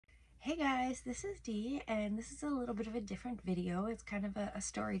Hey guys, this is Dee, and this is a little bit of a different video. It's kind of a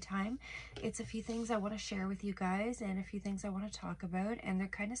story time. It's a few things I want to share with you guys and a few things I want to talk about, and they're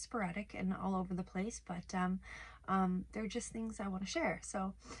kind of sporadic and all over the place, but they're just things I want to share.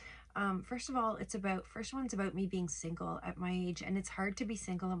 So first of all, first one's about me being single at my age, and it's hard to be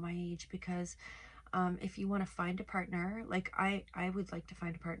single at my age because if you want to find a partner, like I would like to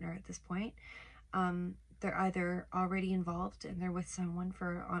find a partner at this point, they're either already involved and they're with someone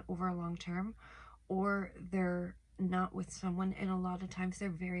for over a long term, or they're not with someone, and a lot of times they're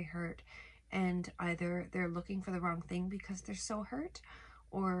very hurt, and either they're looking for the wrong thing because they're so hurt,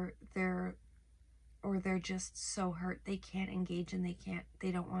 or they're just so hurt they can't engage, and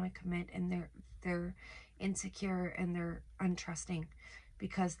they don't want to commit, and they're insecure and they're untrusting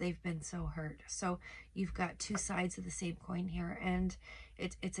because they've been so hurt. So you've got two sides of the same coin here, and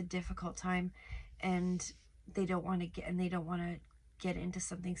it's a difficult time, and they don't want to get into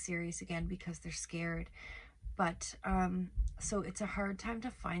something serious again because they're scared. But so it's a hard time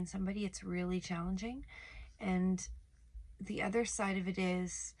to find somebody. It's really challenging. And the other side of it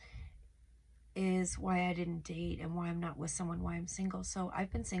is why I didn't date and why I'm not with someone, why I'm single. So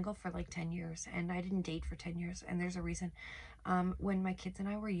I've been single for like 10 years, and I didn't date for 10 years, and there's a reason. When my kids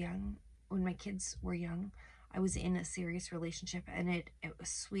were young, I was in a serious relationship, and it was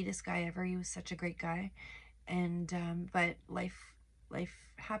sweetest guy ever. He was such a great guy. And but life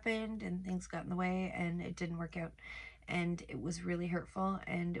happened and things got in the way, and it didn't work out, and it was really hurtful,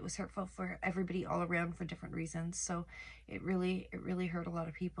 and it was hurtful for everybody all around for different reasons. So it really hurt a lot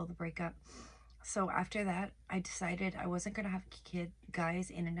of people, the breakup. So after that, I decided I wasn't going to have guys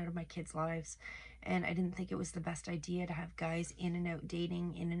in and out of my kids' lives. And I didn't think it was the best idea to have guys in and out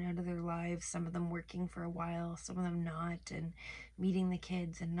dating, in and out of their lives, some of them working for a while, some of them not, and meeting the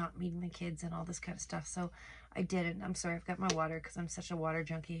kids and not meeting the kids and all this kind of stuff. So I didn't. I'm sorry, I've got my water because I'm such a water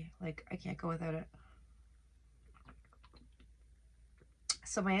junkie. Like, I can't go without it.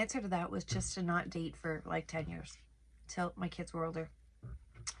 So my answer to that was just to not date for like 10 years till my kids were older.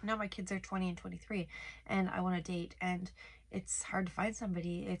 Now my kids are 20 and 23, and I want to date, and it's hard to find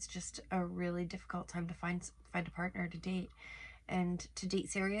somebody. It's just a really difficult time to find a partner to date, and to date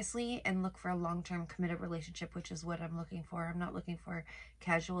seriously and look for a long-term committed relationship, which is what I'm looking for. I'm not looking for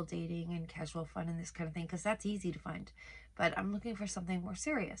casual dating and casual fun and this kind of thing, because that's easy to find. But I'm looking for something more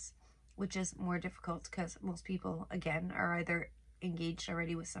serious, which is more difficult because most people, again, are either engaged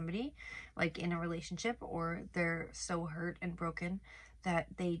already with somebody, like in a relationship, or they're so hurt and broken that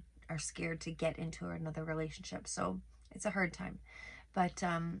they are scared to get into another relationship. So it's a hard time. But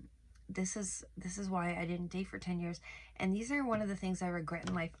this is why I didn't date for 10 years. And these are one of the things I regret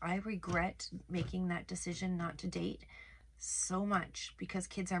in life. I regret making that decision not to date so much, because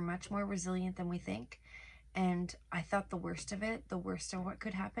kids are much more resilient than we think. And I thought the worst of it, the worst of what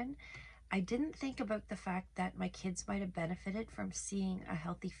could happen. I didn't think about the fact that my kids might have benefited from seeing a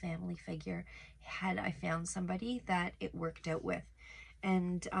healthy family figure had I found somebody that it worked out with.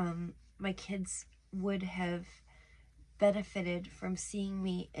 And my kids would have benefited from seeing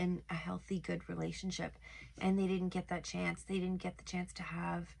me in a healthy, good relationship, and they didn't get that chance. They didn't get the chance to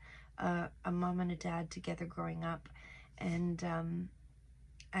have a mom and a dad together growing up, and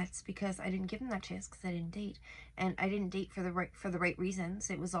that's because I didn't give them that chance, because I didn't date, and I didn't date for the right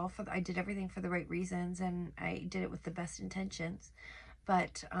reasons. It was all I did everything for the right reasons, and I did it with the best intentions.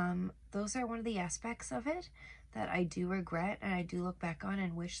 But those are one of the aspects of it that I do regret, and I do look back on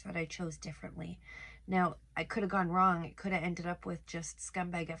and wish that I chose differently. Now, I could have gone wrong. It could have ended up with just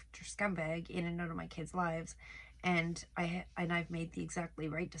scumbag after scumbag in and out of my kids' lives, and I've made the exactly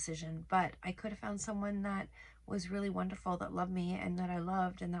right decision. But I could have found someone that was really wonderful, that loved me and that I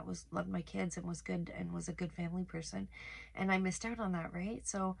loved, and that loved my kids and was good and was a good family person, and I missed out on that, right?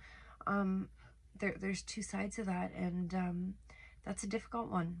 So there's two sides of that, and that's a difficult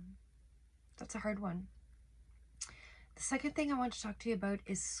one. That's a hard one. The second thing I want to talk to you about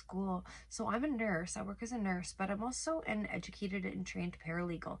is school. So I'm a nurse. I work as a nurse, but I'm also an educated and trained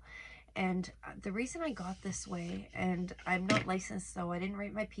paralegal. And the reason I got this way, and I'm not licensed, so I didn't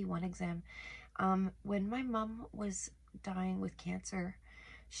write my P1 exam. When my mom was dying with cancer,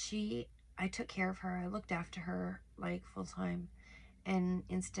 I took care of her. I looked after her like full time, and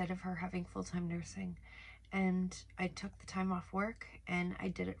instead of her having full-time nursing. And I took the time off work and I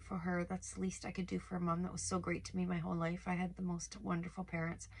did it for her. That's the least I could do for a mom that was so great to me my whole life. I had the most wonderful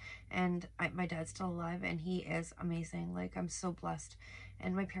parents, and my dad's still alive, and he is amazing. Like, I'm so blessed.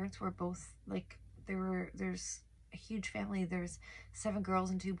 And my parents were both like, there's a huge family. There's 7 girls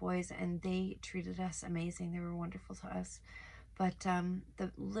and 2 boys, and they treated us amazing. They were wonderful to us. But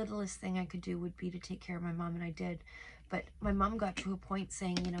the littlest thing I could do would be to take care of my mom, and I did. But my mom got to a point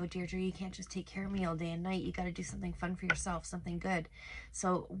saying, you know, Deirdre, you can't just take care of me all day and night. You got to do something fun for yourself, something good.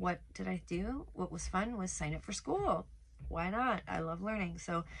 So what did I do? What was fun was sign up for school. Why not? I love learning.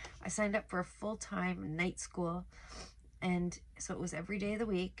 So I signed up for a full-time night school. And so it was every day of the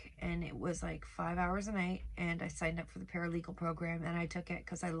week, and it was like 5 hours a night. And I signed up for the paralegal program, and I took it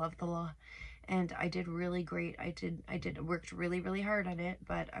because I love the law. And I did really great. I worked really, really hard at it,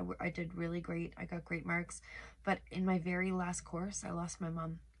 but I did really great. I got great marks. But in my very last course, I lost my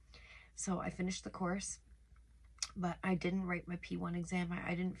mom. So I finished the course, but I didn't write my P1 exam.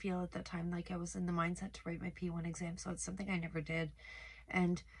 I didn't feel at that time like I was in the mindset to write my P1 exam. So it's something I never did.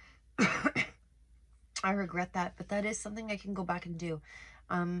 And I regret that, but that is something I can go back and do.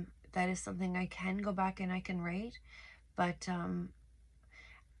 That is something I can go back and I can write, but I'm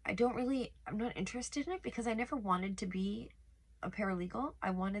not interested in it because I never wanted to be a paralegal. I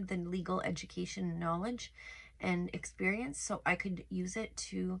wanted the legal education knowledge and experience so I could use it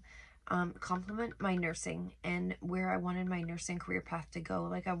to complement my nursing and where I wanted my nursing career path to go.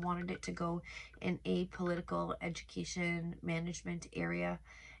 Like I wanted it to go in a political education management area.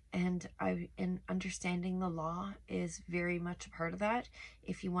 And understanding the law is very much a part of that.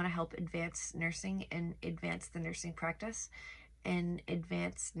 If you want to help advance nursing and advance the nursing practice and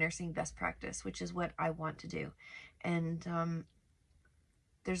advance nursing best practice, which is what I want to do. And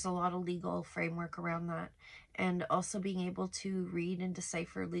there's a lot of legal framework around that. And also being able to read and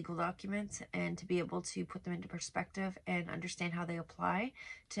decipher legal documents and to be able to put them into perspective and understand how they apply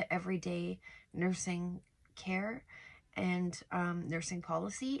to everyday nursing care and nursing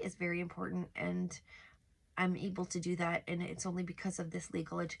policy is very important. And I'm able to do that, and it's only because of this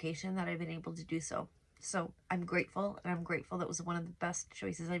legal education that I've been able to do so. So I'm grateful, and I'm grateful that was one of the best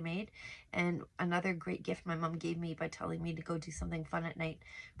choices I made. And another great gift my mom gave me by telling me to go do something fun at night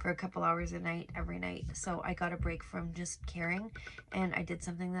for a couple hours a night, every night. So I got a break from just caring, and I did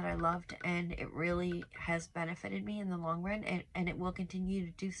something that I loved, and it really has benefited me in the long run, and it will continue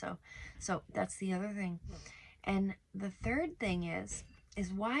to do so. So that's the other thing. And the third thing is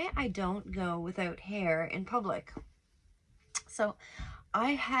why I don't go without hair in public. So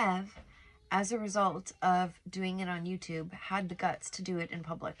I have, as a result of doing it on YouTube, had the guts to do it in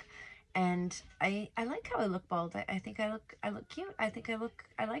public. And I like how I look bald. I think I look cute.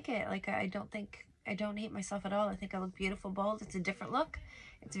 I like it. Like I don't hate myself at all. I think I look beautiful bald. It's a different look.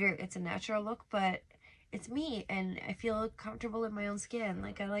 It's a natural look, but it's me, and I feel comfortable in my own skin.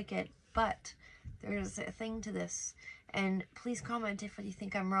 Like I like it. But there's a thing to this, and please comment if you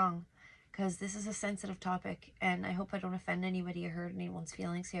think I'm wrong, because this is a sensitive topic, and I hope I don't offend anybody or hurt anyone's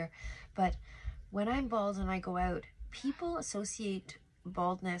feelings here. But when I'm bald and I go out, people associate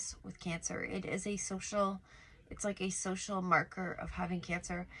baldness with cancer. It's like a social marker of having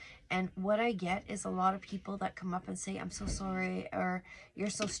cancer. And what I get is a lot of people that come up and say, I'm so sorry, or you're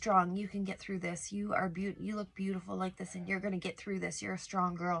so strong, you can get through this, you look beautiful like this, and you're gonna get through this, you're a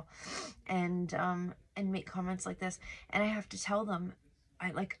strong girl, and make comments like this. And I have to tell them,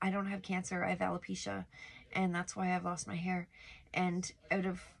 I don't have cancer, I have alopecia, and that's why I've lost my hair. And out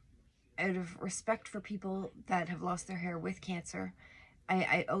of respect for people that have lost their hair with cancer,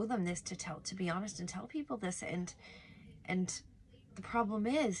 I owe them this to be honest and tell people this. And the problem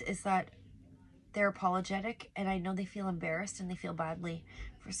is that they're apologetic, and I know they feel embarrassed and they feel badly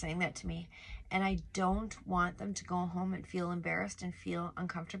for saying that to me. And I don't want them to go home and feel embarrassed and feel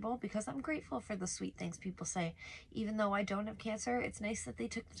uncomfortable, because I'm grateful for the sweet things people say. Even though I don't have cancer, it's nice that they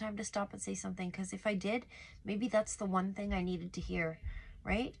took the time to stop and say something, because if I did, maybe that's the one thing I needed to hear,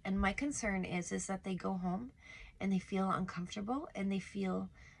 right? And my concern is that they go home and they feel uncomfortable, and they feel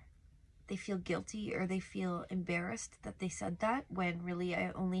guilty, or they feel embarrassed that they said that, when really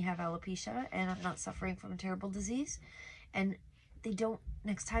I only have alopecia and I'm not suffering from a terrible disease. And they don't,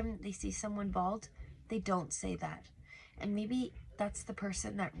 next time they see someone bald, they don't say that. And maybe that's the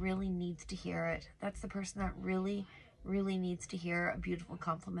person that really needs to hear it. That's the person that really, really needs to hear a beautiful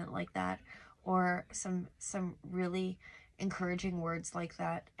compliment like that, or some really encouraging words like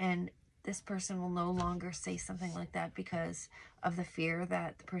that. And this person will no longer say something like that because of the fear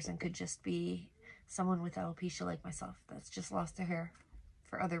that the person could just be someone with alopecia like myself that's just lost their hair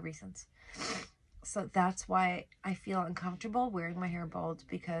for other reasons. So that's why I feel uncomfortable wearing my hair bald,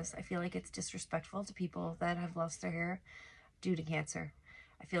 because I feel like it's disrespectful to people that have lost their hair due to cancer.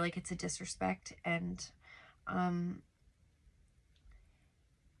 I feel like it's a disrespect, and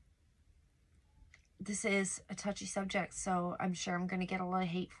this is a touchy subject, so I'm sure I'm going to get a lot of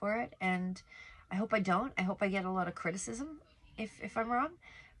hate for it, and I hope I don't. I hope I get a lot of criticism if I'm wrong.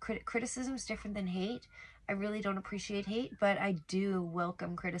 Criticism is different than hate. I really don't appreciate hate, but I do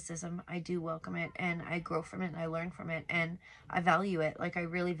welcome criticism. I do welcome it, and I grow from it, and I learn from it, and I value it. Like, I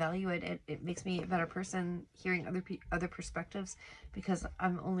really value it. It makes me a better person hearing other perspectives, because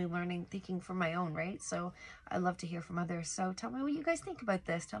I'm only learning, thinking from my own, right? So I love to hear from others. So tell me what you guys think about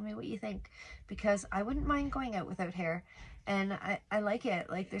this. Tell me what you think, because I wouldn't mind going out without hair. And I like it.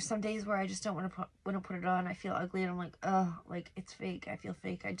 Like, there's some days where I just don't want to put it on. I feel ugly, and I'm like, oh, like, it's fake. I feel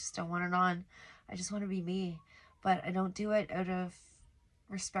fake. I just don't want it on. I just want to be me. But I don't do it out of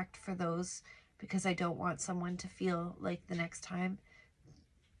respect for those, because I don't want someone to feel like the next time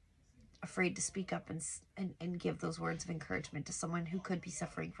afraid to speak up and give those words of encouragement to someone who could be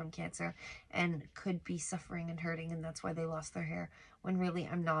suffering from cancer and could be suffering and hurting, and that's why they lost their hair, when really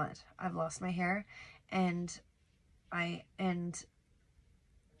I'm not. I've lost my hair, and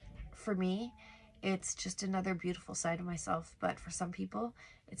for me, it's just another beautiful side of myself. But for some people,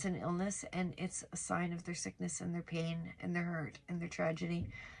 it's an illness, and it's a sign of their sickness and their pain and their hurt and their tragedy.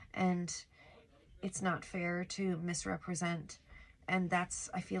 And it's not fair to misrepresent. And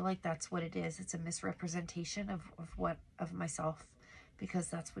I feel like that's what it is. It's a misrepresentation of myself, because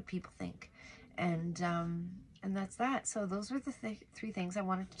that's what people think. And that's that. So those were the three things I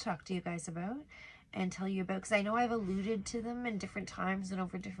wanted to talk to you guys about and tell you about, because I know I've alluded to them in different times and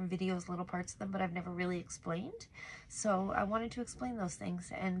over different videos, little parts of them, but I've never really explained. So I wanted to explain those things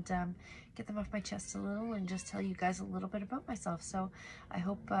and get them off my chest a little, and just tell you guys a little bit about myself. So I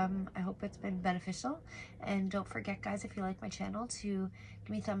hope it's been beneficial. And don't forget, guys, if you like my channel, to give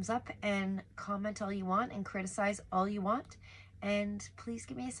me a thumbs up and comment all you want and criticize all you want. And please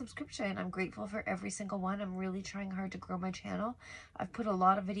give me a subscription. I'm grateful for every single one. I'm really trying hard to grow my channel. I've put a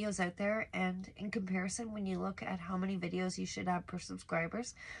lot of videos out there, and in comparison, when you look at how many videos you should have per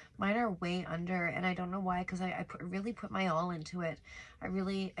subscribers, mine are way under, and I don't know why, because I really put my all into it. I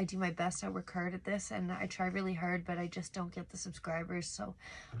do my best. I work hard at this, and I try really hard, but I just don't get the subscribers. So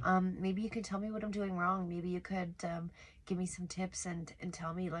maybe you can tell me what I'm doing wrong. Maybe you could give me some tips and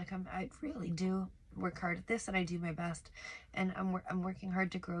tell me, like, I really do work hard at this, and I do my best, and I'm working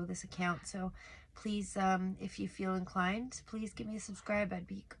hard to grow this account. So please, if you feel inclined, please give me a subscribe. I'd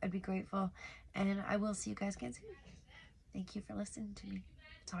be grateful, and I will see you guys again soon. Thank you for listening to me.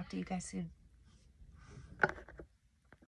 Talk to you guys soon.